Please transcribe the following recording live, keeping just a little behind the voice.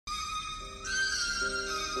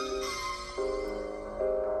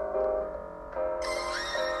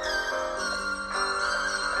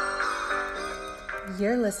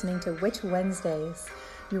You're listening to Witch Wednesdays,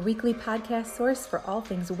 your weekly podcast source for all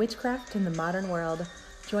things witchcraft in the modern world.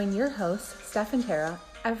 Join your hosts, Steph and Tara,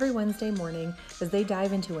 every Wednesday morning as they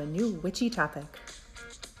dive into a new witchy topic.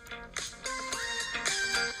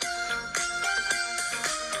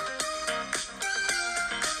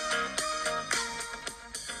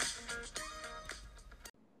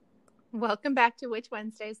 Welcome back to Witch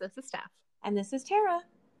Wednesdays. This is Steph. And this is Tara.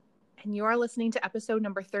 And you are listening to episode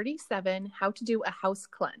number 37, How to Do a House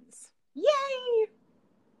Cleanse. Yay!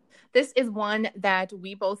 This is one that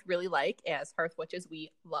we both really like. As hearth witches, we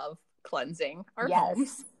love cleansing our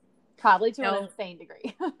homes. Probably to an insane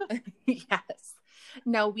degree. Yes.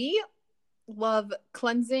 Now, we love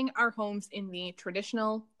cleansing our homes in the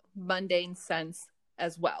traditional, mundane sense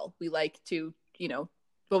as well. We like to, we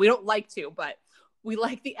don't like to, but we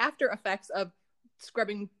like the after effects of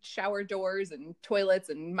scrubbing shower doors and toilets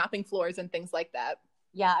and mopping floors and things like that.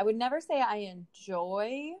 Yeah, I would never say I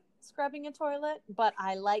enjoy scrubbing a toilet, but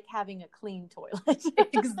I like having a clean toilet.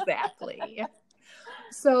 Exactly.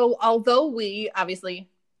 So although we obviously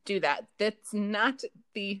do that, that's not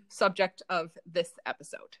the subject of this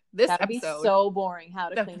episode. That'd be so boring, how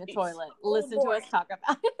to clean a toilet. Listen to us talk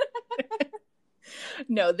about it.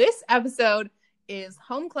 No, this episode is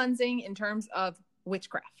home cleansing in terms of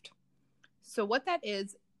witchcraft. So what that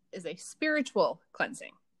is a spiritual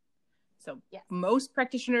cleansing. So yes, most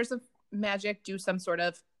practitioners of magic do some sort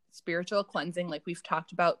of spiritual cleansing, like we've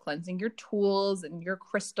talked about, cleansing your tools and your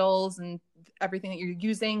crystals and everything that you're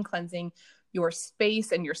using, cleansing your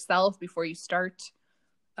space and yourself before you start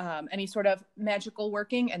any sort of magical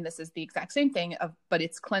working. And this is the exact same thing, but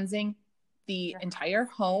it's cleansing the entire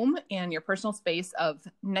home and your personal space of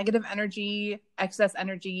negative energy, excess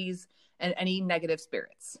energies, and any negative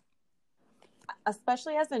spirits.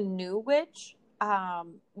 Especially as a new witch,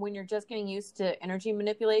 when you're just getting used to energy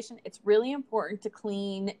manipulation, it's really important to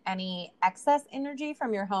clean any excess energy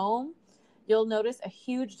from your home. You'll notice a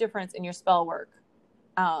huge difference in your spell work.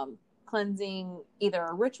 Cleansing either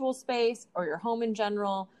a ritual space or your home in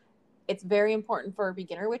general. It's very important for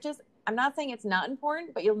beginner witches. I'm not saying it's not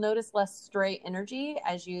important, but you'll notice less stray energy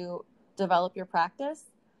as you develop your practice.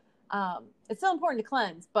 It's still important to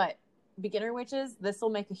cleanse, but beginner witches, this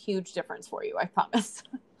will make a huge difference for you, I promise.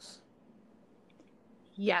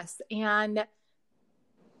 Yes, and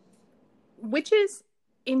witches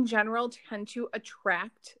in general tend to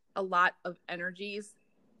attract a lot of energies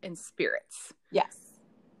and spirits. Yes.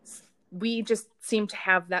 We just seem to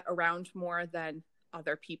have that around more than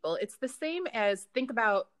other people. It's the same as, think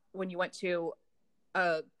about when you went to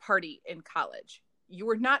a party in college. You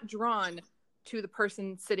were not drawn to the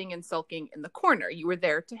person sitting and sulking in the corner. You were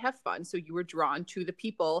there to have fun, so you were drawn to the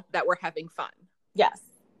people that were having fun. Yes.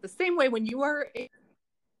 The same way when you are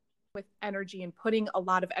with energy and putting a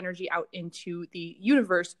lot of energy out into the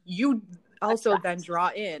universe, you also then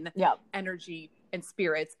draw in energy and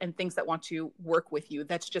spirits and things that want to work with you.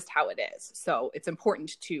 That's just how it is. So it's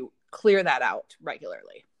important to clear that out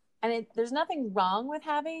regularly. And there's nothing wrong with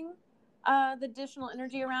having the additional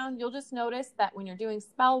energy around. You'll just notice that when you're doing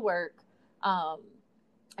spell work,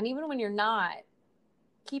 and even when you're not,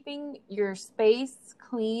 keeping your space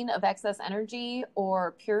clean of excess energy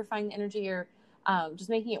or purifying the energy or just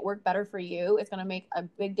making it work better for you, it's going to make a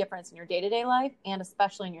big difference in your day-to-day life and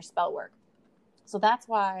especially in your spell work. So that's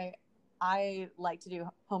why I like to do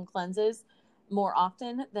home cleanses more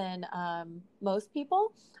often than most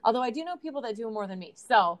people. Although I do know people that do more than me.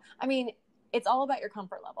 So, I mean, it's all about your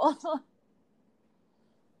comfort level.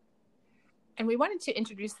 And we wanted to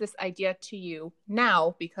introduce this idea to you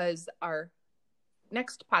now because our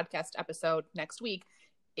next podcast episode next week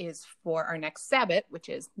is for our next Sabbath, which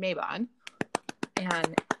is Mabon.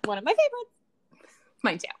 And one of my favorites.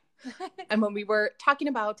 Mine too. And when we were talking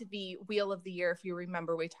about the Wheel of the Year, if you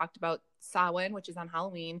remember, we talked about Samhain, which is on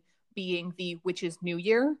Halloween, being the witch's new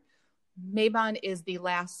year. Mabon is the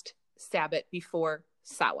last Sabbath before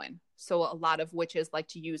Samhain. So a lot of witches like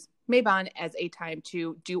to use Mabon as a time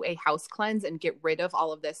to do a house cleanse and get rid of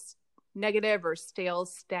all of this negative or stale,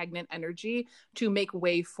 stagnant energy to make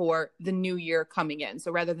way for the new year coming in.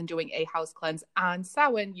 So rather than doing a house cleanse on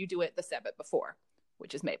Samhain, you do it the Sabbath before,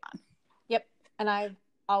 which is Mabon. Yep. And I've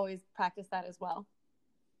always practiced that as well.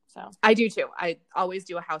 So I do too. I always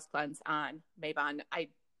do a house cleanse on Mabon. I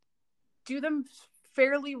do them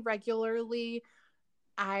fairly regularly.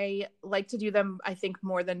 I like to do them, I think,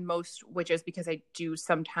 more than most witches because I do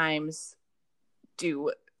sometimes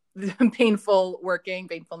do painful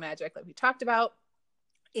magic like we talked about.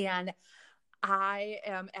 And I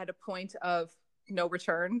am at a point of no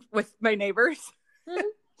return with my neighbors.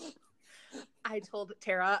 I told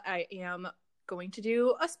Tara I am going to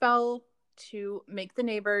do a spell to make the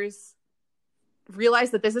neighbors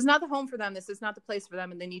realize that this is not the home for them, this is not the place for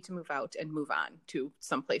them, and they need to move out and move on to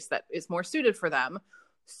some place that is more suited for them.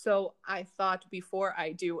 So I thought before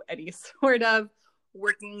I do any sort of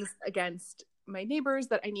workings against my neighbors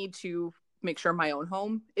that I need to make sure my own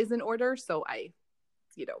home is in order. So I,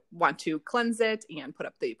 want to cleanse it and put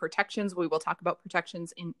up the protections. We will talk about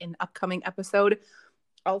protections in an upcoming episode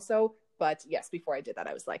also. But yes, before I did that,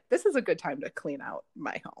 I was like, this is a good time to clean out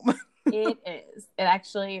my home. It is. It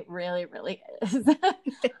actually really, really is.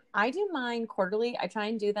 I do mine quarterly. I try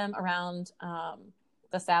and do them around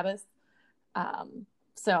the Sabbath.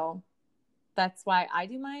 So that's why I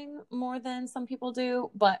do mine more than some people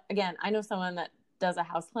do. But again, I know someone that does a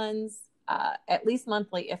house cleanse at least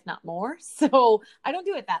monthly, if not more. So I don't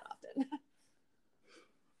do it that often.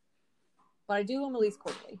 But I do them at least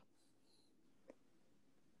quarterly.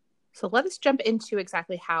 So let us jump into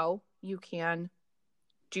exactly how you can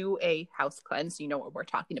do a house cleanse. You know what we're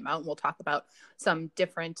talking about. And we'll talk about some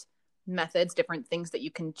different methods, different things that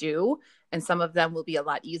you can do. And some of them will be a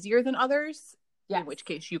lot easier than others, in which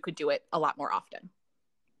case you could do it a lot more often.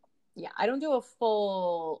 Yeah, I don't do a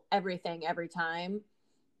full everything every time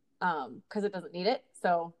because it doesn't need it.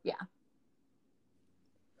 So, yeah.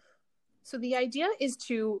 So the idea is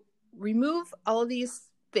to remove all of these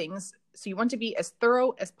things. So you want to be as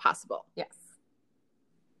thorough as possible. Yes.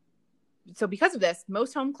 So because of this,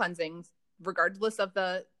 most home cleansings, regardless of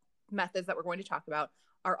the methods that we're going to talk about,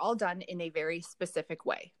 are all done in a very specific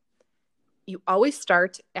way. You always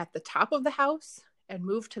start at the top of the house and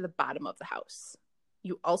move to the bottom of the house.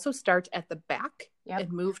 You also start at the back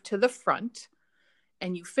and move to the front.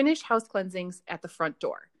 And you finish house cleansings at the front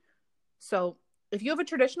door. So if you have a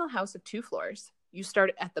traditional house of 2 floors, you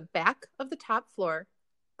start at the back of the top floor,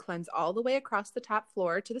 cleanse all the way across the top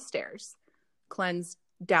floor to the stairs, cleanse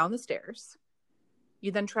down the stairs.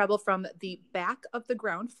 You then travel from the back of the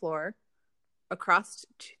ground floor across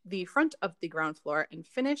to the front of the ground floor and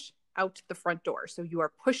finish out the front door. So you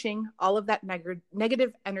are pushing all of that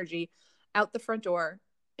negative energy out the front door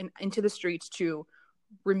and into the streets to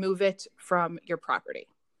remove it from your property.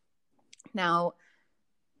 Now,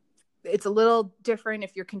 it's a little different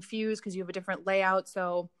if you're confused because you have a different layout.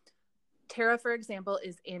 So Tara, for example,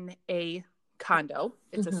 is in a condo.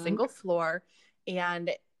 It's a single floor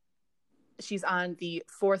and she's on the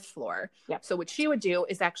 4th floor. Yep. So what she would do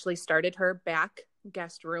is actually start at her back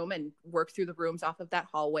guest room and work through the rooms off of that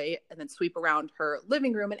hallway and then sweep around her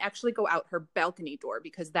living room and actually go out her balcony door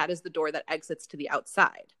because that is the door that exits to the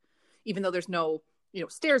outside. Even though there's no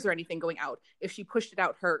stairs or anything going out. If she pushed it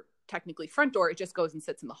out her technically front door, it just goes and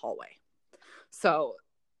sits in the hallway. So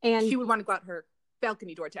she would want to go out her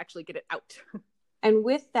balcony door to actually get it out. And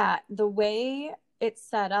with that, the way it's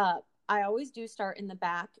set up, I always do start in the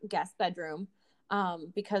back guest bedroom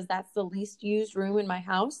because that's the least used room in my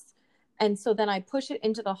house. And so then I push it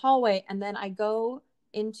into the hallway and then I go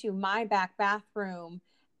into my back bathroom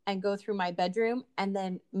and go through my bedroom and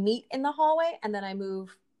then meet in the hallway. And then I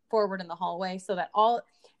move forward in the hallway so that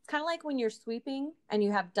it's kind of like when you're sweeping and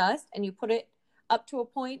you have dust and you put it up to a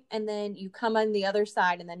point and then you come on the other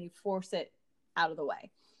side and then you force it out of the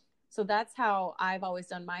way. So that's how I've always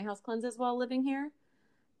done my house cleanses while living here.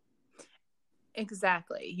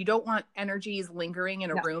 Exactly. You don't want energies lingering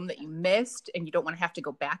in a room that you missed and you don't want to have to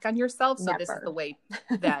go back on yourself. So this is the way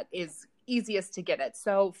that is easiest to get it.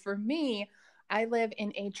 So for me, I live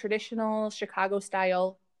in a traditional Chicago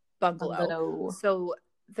style bungalow. So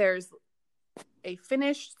there's a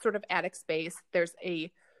finished sort of attic space. There's a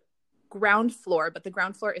ground floor, but the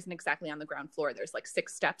ground floor isn't exactly on the ground floor. There's like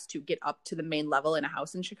 6 steps to get up to the main level in a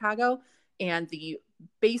house in Chicago. And the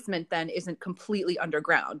basement then isn't completely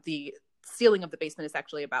underground. The ceiling of the basement is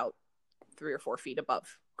actually about 3 or 4 feet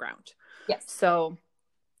above ground. Yes. So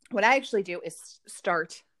what I actually do is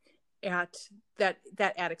start at that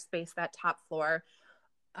attic space, that top floor.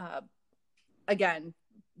 Again,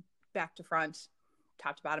 back to front,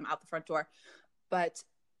 top to bottom, out the front door. But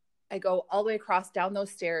I go all the way across down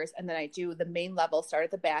those stairs and then I do the main level, start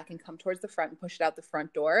at the back and come towards the front and push it out the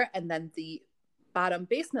front door. And then the bottom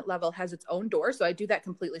basement level has its own door. So I do that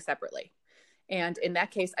completely separately. And in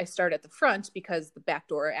that case, I start at the front because the back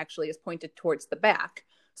door actually is pointed towards the back.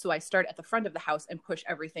 So I start at the front of the house and push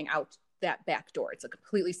everything out that back door. It's a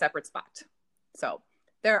completely separate spot. So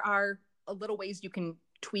there are a little ways you can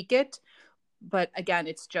tweak it. But again,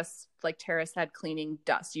 it's just like Tara said, cleaning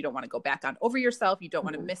dust. You don't want to go back on over yourself. You don't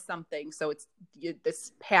want to miss something. So it's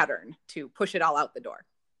this pattern to push it all out the door.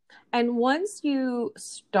 And once you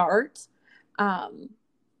start,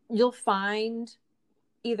 you'll find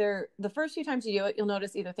either the first few times you do it, you'll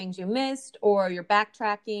notice either things you missed or you're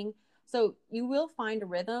backtracking. So you will find a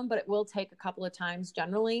rhythm, but it will take a couple of times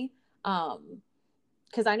generally.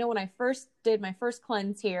 Because I know when I first did my first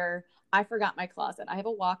cleanse here, I forgot my closet. I have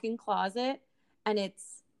a walk-in closet and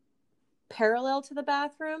it's parallel to the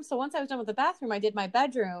bathroom. So once I was done with the bathroom, I did my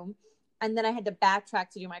bedroom and then I had to backtrack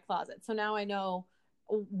to do my closet. So now I know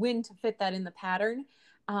when to fit that in the pattern.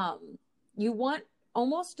 You want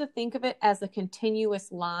almost to think of it as a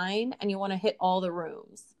continuous line and you want to hit all the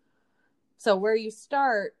rooms. So where you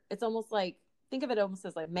start, it's almost like, think of it almost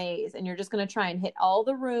as like a maze, and you're just going to try and hit all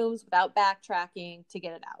the rooms without backtracking to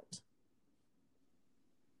get it out.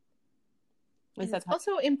 It's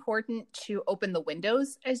also important to open the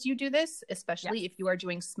windows as you do this, especially if you are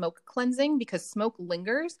doing smoke cleansing, because smoke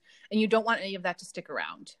lingers and you don't want any of that to stick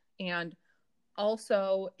around. And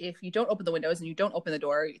also, if you don't open the windows and you don't open the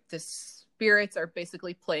door, the spirits are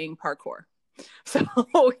basically playing parkour. So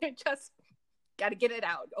you just got to get it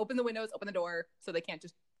out. Open the windows, open the door, so they can't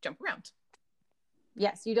just jump around.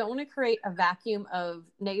 Yes, you don't want to create a vacuum of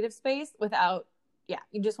negative space without,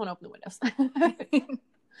 you just want to open the windows.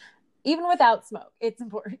 Even without smoke, it's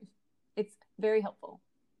important. It's very helpful.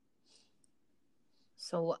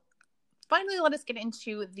 So finally, let us get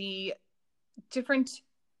into the different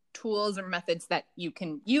tools or methods that you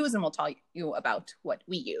can use, and we'll tell you about what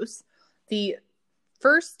we use. The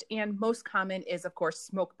first and most common is, of course,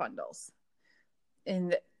 smoke bundles.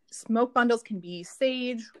 And smoke bundles can be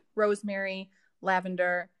sage, rosemary,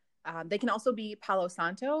 lavender. They can also be Palo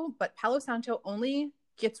Santo, but Palo Santo only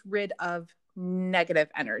gets rid of negative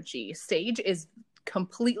energy. Sage is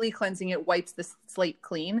completely cleansing. It wipes the slate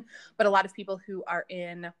clean. But a lot of people who are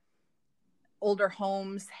in older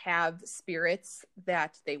homes have spirits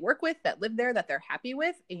that they work with, that live there, that they're happy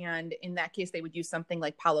with. And in that case, they would use something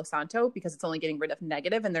like Palo Santo because it's only getting rid of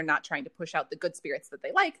negative and they're not trying to push out the good spirits that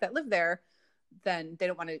they like that live there. Then they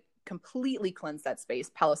don't want to completely cleanse that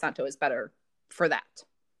space. Palo Santo is better for that.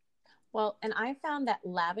 Well, and I found that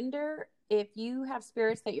lavender, if you have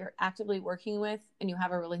spirits that you're actively working with and you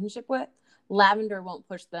have a relationship with, lavender won't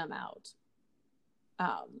push them out.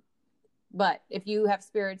 But if you have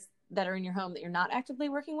spirits that are in your home that you're not actively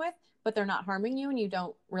working with, but they're not harming you and you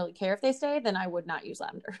don't really care if they stay, then I would not use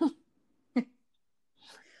lavender.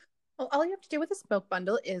 Well, all you have to do with a smoke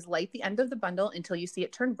bundle is light the end of the bundle until you see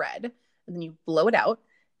it turn red, and then you blow it out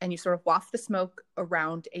and you sort of waft the smoke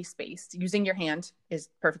around a space. Using your hand is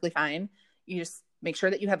perfectly fine. You just make sure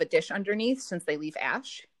that you have a dish underneath since they leave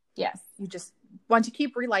ash. Yes. You just want to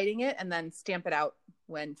keep relighting it and then stamp it out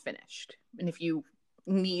when finished. And if you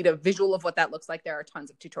need a visual of what that looks like, there are tons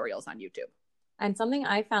of tutorials on YouTube. And something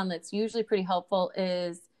I found that's usually pretty helpful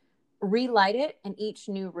is relight it in each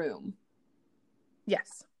new room.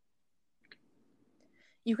 Yes.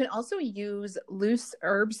 You can also use loose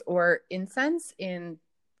herbs or incense in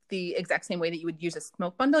the exact same way that you would use a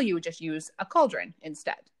smoke bundle. You would just use a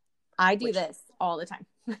instead. I do this all the time.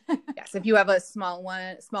 Yes. If you have a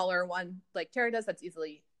smaller one like Tara does, that's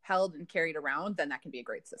easily held and carried around, then that can be a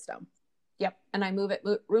great system. Yep. And I move it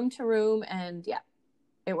room to room, and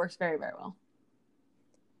it works very, very well.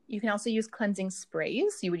 You can also use cleansing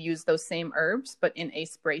sprays. You would use those same herbs, but in a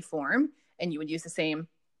spray form, and you would use the same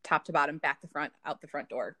top to bottom, back to front, out the front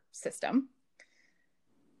door system.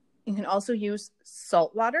 You can also use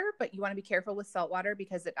salt water, but you want to be careful with salt water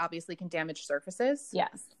because it obviously can damage surfaces.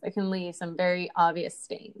 Yes, it can leave some very obvious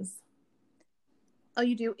stains. All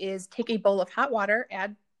you do is take a bowl of hot water,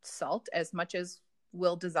 add salt as much as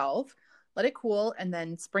will dissolve, let it cool, and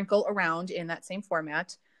then sprinkle around in that same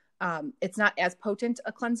format. It's not as potent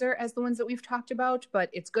a cleanser as the ones that we've talked about, but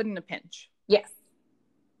it's good in a pinch. Yes.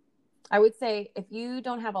 I would say if you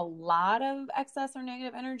don't have a lot of excess or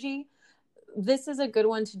negative energy, this is a good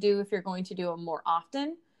one to do if you're going to do them more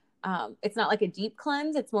often. It's not like a deep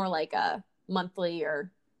cleanse. It's more like a monthly,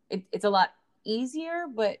 or it's a lot easier,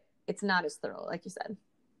 but it's not as thorough, like you said.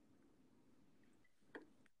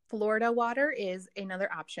 Florida water is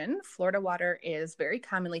another option. Florida water is very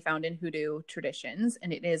commonly found in Hoodoo traditions,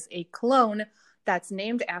 and it is a cologne that's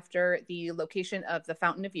named after the location of the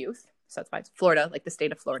Fountain of Youth. So that's why it's Florida, like the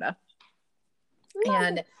state of Florida.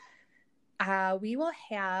 And we will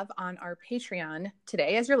have on our Patreon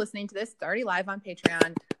today, as you're listening to this, it's already live on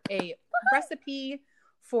Patreon, a recipe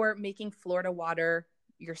for making Florida water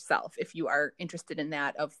yourself if you are interested in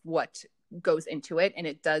that, of what goes into it. And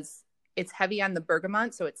it's heavy on the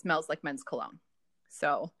bergamot, so it smells like men's cologne.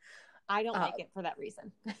 So I don't like it for that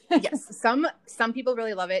reason. Yes, some people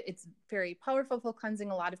really love it. It's very powerful for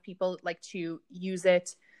cleansing. A lot of people like to use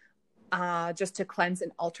it just to cleanse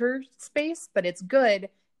and alter space, but it's good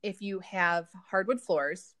if you have hardwood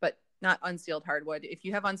floors, but not unsealed hardwood. If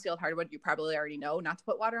you have unsealed hardwood, you probably already know not to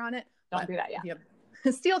put water on it. Don't do that, yeah.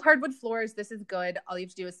 sealed hardwood floors, this is good. All you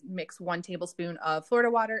have to do is mix 1 tablespoon of Florida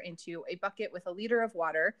water into a bucket with a liter of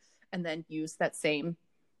water, and then use that same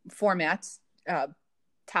format,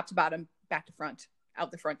 top to bottom, back to front,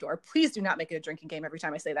 out the front door. Please do not make it a drinking game every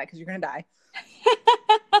time I say that, because you're going to die.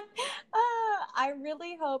 I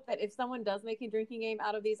really hope that if someone does make a drinking game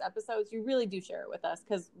out of these episodes, you really do share it with us,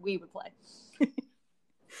 because we would play.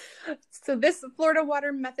 So this Florida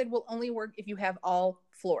water method will only work if you have all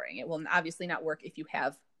flooring. It will obviously not work if you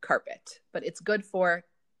have carpet, but it's good for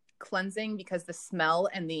cleansing because the smell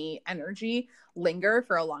and the energy linger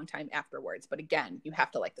for a long time afterwards. But again, you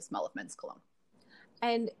have to like the smell of men's cologne.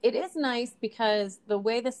 And it is nice because the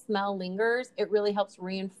way the smell lingers, it really helps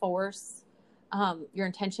reinforce your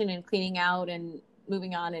intention in cleaning out and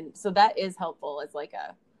moving on. And so that is helpful as like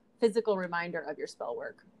a physical reminder of your spell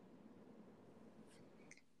work.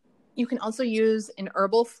 You can also use an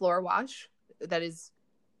herbal floor wash that is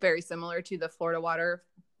very similar to the Florida water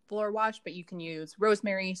floor wash, but you can use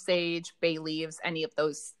rosemary, sage, bay leaves, any of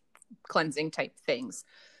those cleansing type things,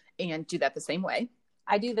 and do that the same way.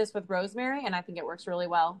 I do this with rosemary, and I think it works really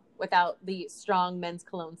well without the strong men's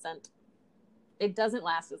cologne scent. It doesn't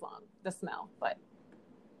last as long, the smell, but.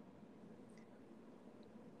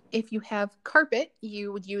 If you have carpet,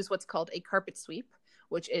 you would use what's called a carpet sweep,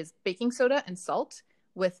 which is baking soda and salt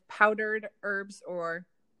with powdered herbs or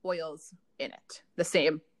oils in it, the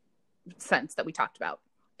same scents that we talked about.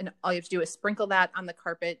 And all you have to do is sprinkle that on the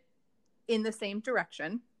carpet in the same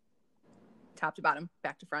direction, top to bottom,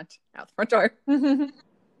 back to front, out the front door.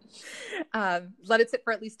 Let it sit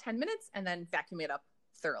for at least 10 minutes and then vacuum it up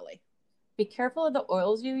thoroughly. Be careful of the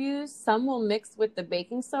oils you use. Some will mix with the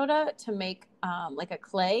baking soda to make like a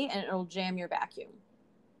clay, and it'll jam your vacuum.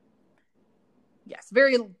 Yes,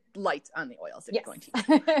 very light on the oils if you're going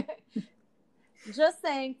to use. Just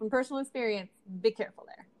saying from personal experience, be careful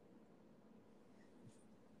there.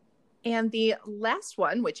 And the last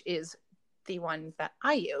one, which is the one that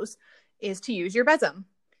I use, is to use your besom.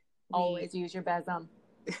 Always use your besom.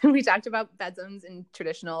 We talked about besoms in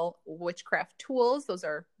traditional witchcraft tools. Those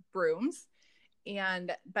are brooms.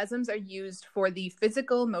 And besoms are used for the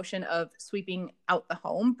physical motion of sweeping out the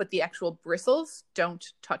home, but the actual bristles don't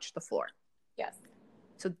touch the floor. Yes.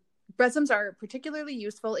 So besoms are particularly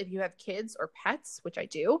useful if you have kids or pets, which I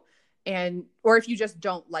do, or if you just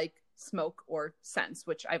don't like smoke or scents,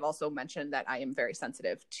 which I've also mentioned that I am very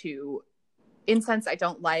sensitive to incense. I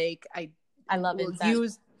don't like. I love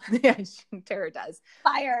incense. Tara does.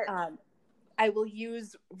 Fire. I will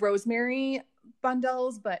use rosemary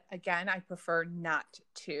bundles, but again, I prefer not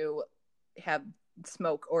to have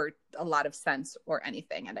smoke or a lot of scents or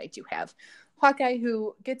anything. And I do have Hawkeye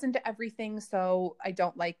who gets into everything, so I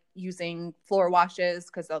don't like using floor washes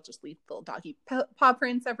because they'll just leave little doggy paw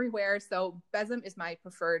prints everywhere. So besom is my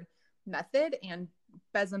preferred method, and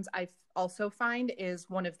besoms I also find is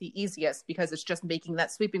one of the easiest because it's just making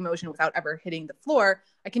that sweeping motion without ever hitting the floor.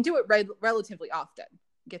 I can do it relatively often.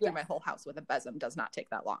 Get through my whole house with a besom does not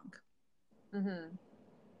take that long. Mm-hmm.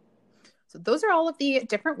 So those are all of the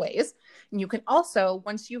different ways. And you can also,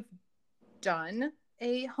 once you've done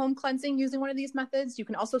a home cleansing using one of these methods, you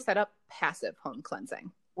can also set up passive home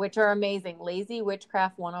cleansing, which are amazing. Lazy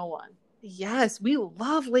Witchcraft 101. Yes, we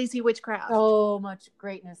love lazy witchcraft. So much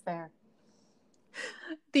greatness there.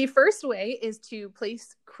 The first way is to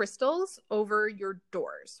place crystals over your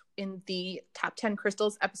doors. In the top 10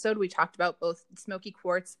 crystals episode, we talked about both smoky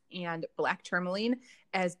quartz and black tourmaline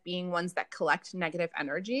as being ones that collect negative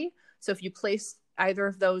energy. So if you place either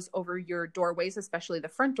of those over your doorways, especially the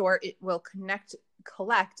front door, it will collect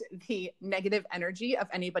the negative energy of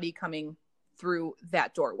anybody coming through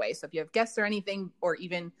that doorway. So if you have guests or anything, or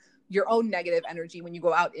even your own negative energy when you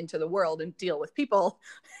go out into the world and deal with people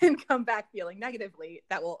and come back feeling negatively,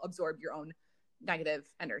 that will absorb your own negative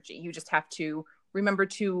energy. You just have to remember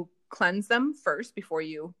to cleanse them first before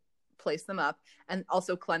you place them up, and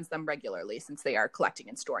also cleanse them regularly since they are collecting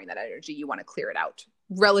and storing that energy. You want to clear it out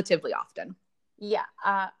relatively often. Yeah,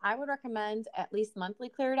 I would recommend at least monthly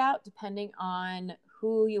clear it out, depending on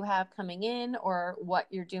who you have coming in or what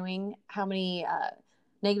you're doing, how many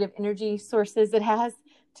negative energy sources it has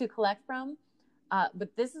to collect from.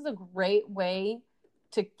 But this is a great way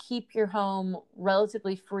to keep your home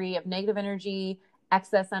relatively free of negative energy,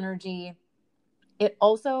 excess energy. It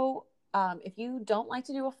also, if you don't like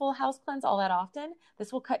to do a full house cleanse all that often,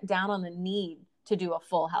 this will cut down on the need to do a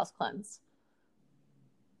full house cleanse.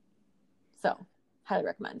 So, highly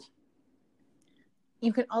recommend.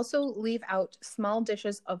 You can also leave out small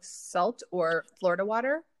dishes of salt or Florida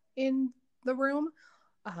water in the room.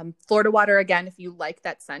 Florida water, again, if you like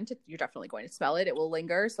that scent, you're definitely going to smell it. It will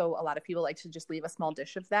linger. So a lot of people like to just leave a small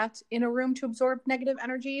dish of that in a room to absorb negative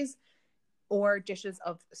energies, or dishes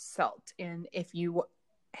of salt. And if you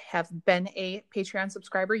have been a Patreon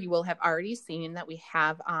subscriber, you will have already seen that we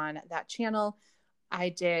have on that channel. I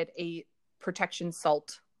did a protection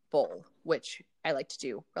salt bowl, which I like to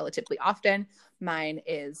do relatively often. Mine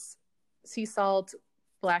is sea salt,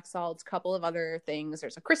 black salt, a couple of other things.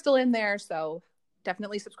 There's a crystal in there. So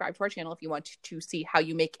definitely subscribe to our channel if you want to see how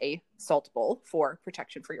you make a salt bowl for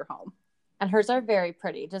protection for your home. And hers are very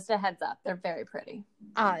pretty. Just a heads up. They're very pretty.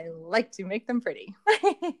 I like to make them pretty.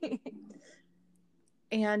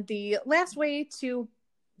 And the last way to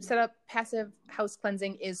set up passive house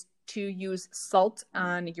cleansing is to use salt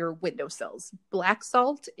on your windowsills. Black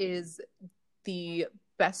salt is the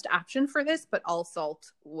best option for this, but all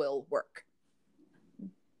salt will work.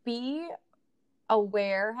 Be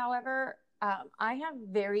aware, however, I have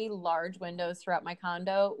very large windows throughout my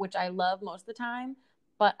condo, which I love most of the time,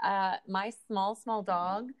 but my small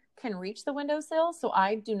dog can reach the windowsill, so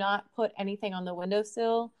I do not put anything on the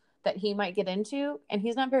windowsill that he might get into, and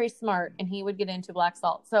he's not very smart, and he would get into black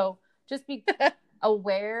salt. So just be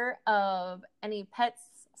aware of any pets,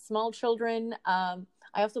 small children. I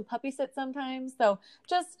also puppy sit sometimes, so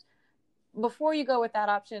just before you go with that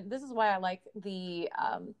option, this is why I like the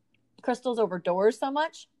crystals over doors so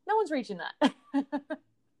much. No one's reaching that.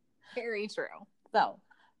 Very true. So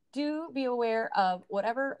do be aware of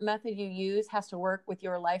whatever method you use has to work with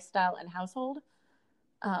your lifestyle and household.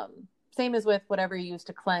 Same as with whatever you use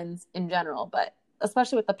to cleanse in general, but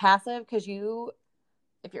especially with the passive, because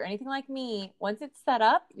if you're anything like me, once it's set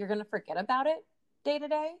up, you're going to forget about it day to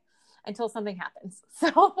day until something happens.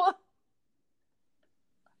 So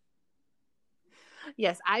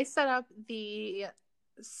yes, I set up the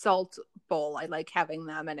salt bowl. I like having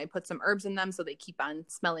them, and I put some herbs in them so they keep on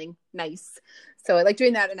smelling nice. So I like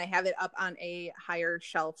doing that, and I have it up on a higher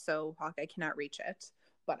shelf so Hawkeye cannot reach it.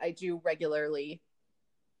 But I do regularly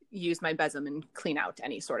use my besom and clean out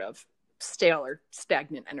any sort of stale or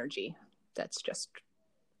stagnant energy that's just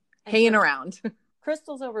hanging around.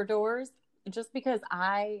 Crystals over doors, just because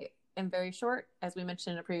I am very short, as we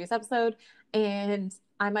mentioned in a previous episode, and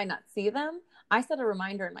I might not see them, I set a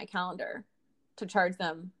reminder in my calendar to charge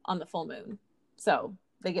them on the full moon. So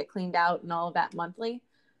they get cleaned out and all of that monthly.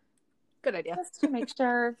 Good idea. Just to make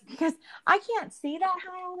sure, because I can't see that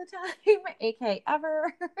high all the time, aka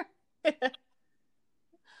ever.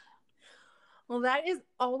 Well, that is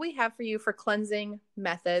all we have for you for cleansing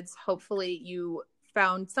methods. Hopefully you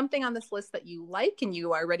found something on this list that you like and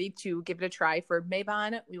you are ready to give it a try for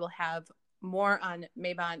Mabon. We will have more on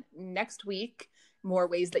Mabon next week, more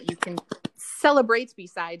ways that you can celebrate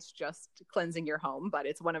besides just cleansing your home, but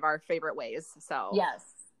it's one of our favorite ways. So yes,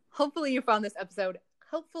 hopefully you found this episode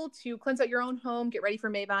helpful to cleanse out your own home, get ready for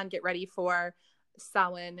Mabon, get ready for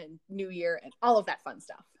Samhain and New Year and all of that fun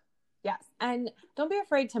stuff. Yes. And don't be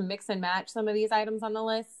afraid to mix and match some of these items on the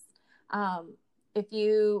list. If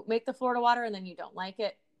you make the Florida water and then you don't like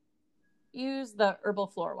it, use the herbal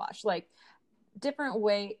floor wash. Like different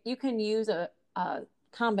way, you can use a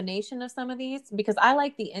combination of some of these, because I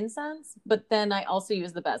like the incense, but then I also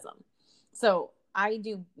use the besom. So I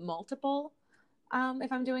do multiple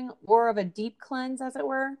if I'm doing more of a deep cleanse, as it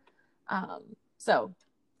were. So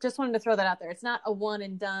just wanted to throw that out there. It's not a one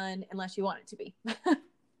and done unless you want it to be.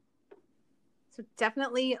 So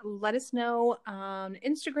definitely let us know on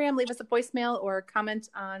Instagram, leave us a voicemail or comment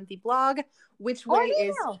on the blog, which way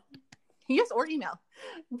is, yes, or email,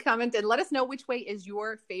 comment and let us know which way is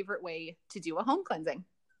your favorite way to do a home cleansing.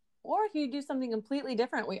 Or if you do something completely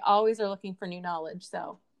different, we always are looking for new knowledge.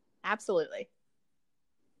 So absolutely.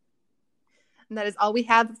 And that is all we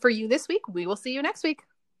have for you this week. We will see you next week.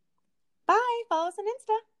 Bye. Follow us on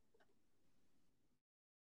Insta.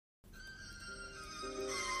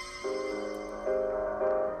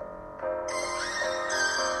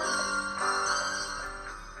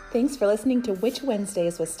 Thanks for listening to Witch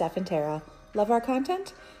Wednesdays with Steph and Tara. Love our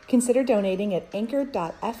content? Consider donating at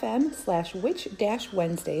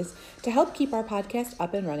anchor.fm/witch-wednesdays to help keep our podcast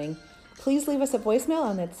up and running. Please leave us a voicemail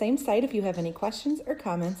on that same site if you have any questions or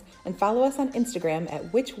comments, and follow us on Instagram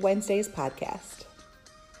at Witch Wednesdays Podcast.